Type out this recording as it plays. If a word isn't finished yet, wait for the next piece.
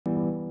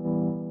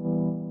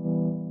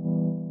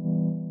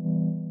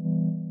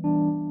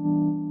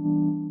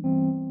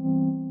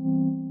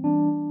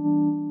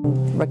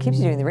what keeps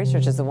you doing the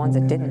research is the ones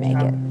that didn't make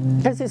it.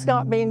 Because it's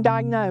not being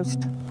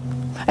diagnosed.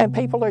 And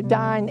people are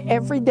dying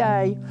every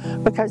day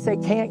because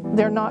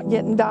they're not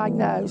getting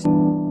diagnosed.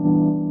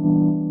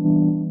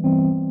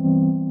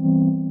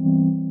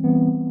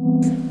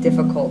 It's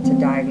difficult to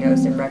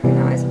diagnose and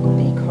recognize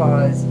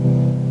because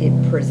it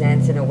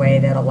presents in a way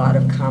that a lot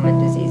of common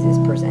diseases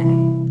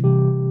present.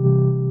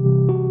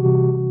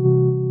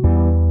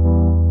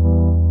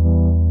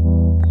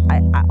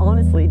 I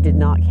honestly did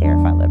not care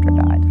if I lived or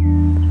died.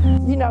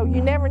 You know,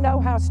 you never know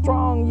how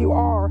strong you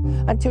are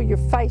until you're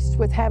faced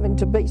with having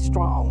to be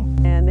strong.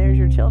 And there's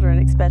your children,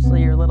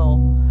 especially your little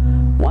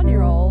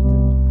 1-year-old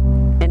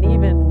and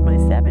even my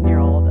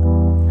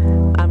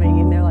 7-year-old. I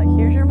mean, they're like,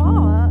 here's your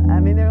mama. I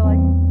mean, they're like,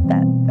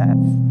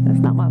 that's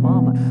not my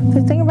mama.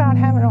 The thing about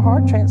having a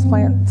heart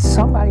transplant,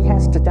 somebody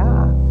has to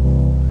die.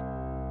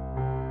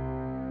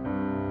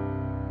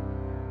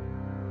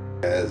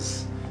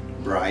 As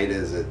bright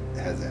as it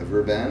has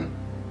ever been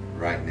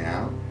right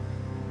now,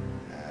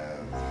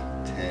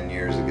 10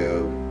 years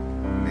ago,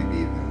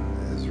 maybe even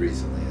as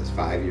recently as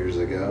 5 years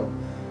ago,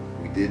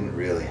 we didn't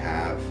really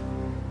have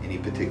any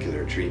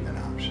particular treatment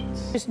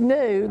options. I just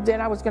knew that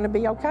I was going to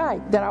be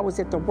okay, that I was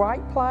at the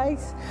right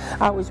place,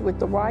 I was with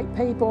the right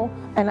people,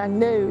 and I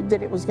knew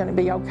that it was going to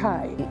be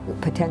okay.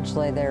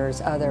 Potentially there's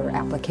other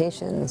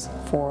applications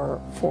for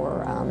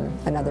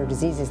other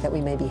diseases that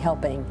we may be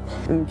helping.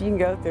 And if you can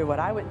go through what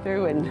I went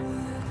through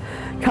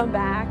and come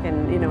back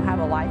and, you know, have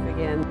a life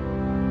again.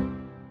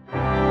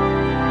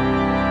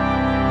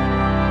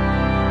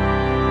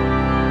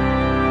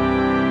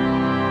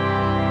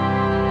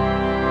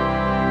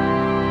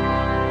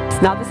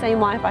 It's not the same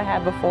life I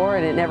had before,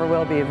 and it never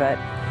will be, but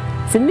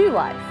it's a new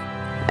life.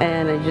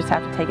 And you just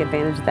have to take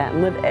advantage of that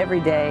and live every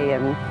day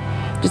and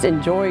just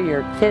enjoy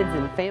your kids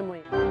and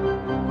family.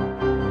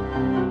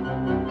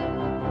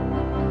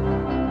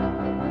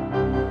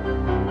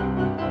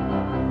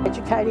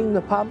 Educating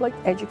the public,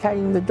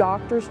 educating the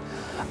doctors,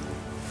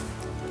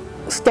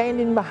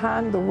 standing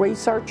behind the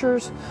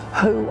researchers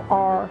who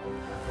are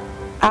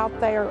out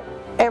there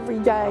every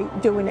day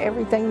doing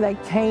everything they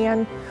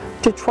can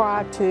to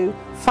try to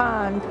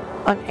find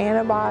an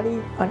antibody,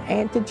 an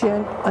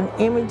antigen, an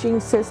imaging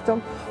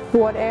system,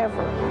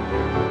 whatever.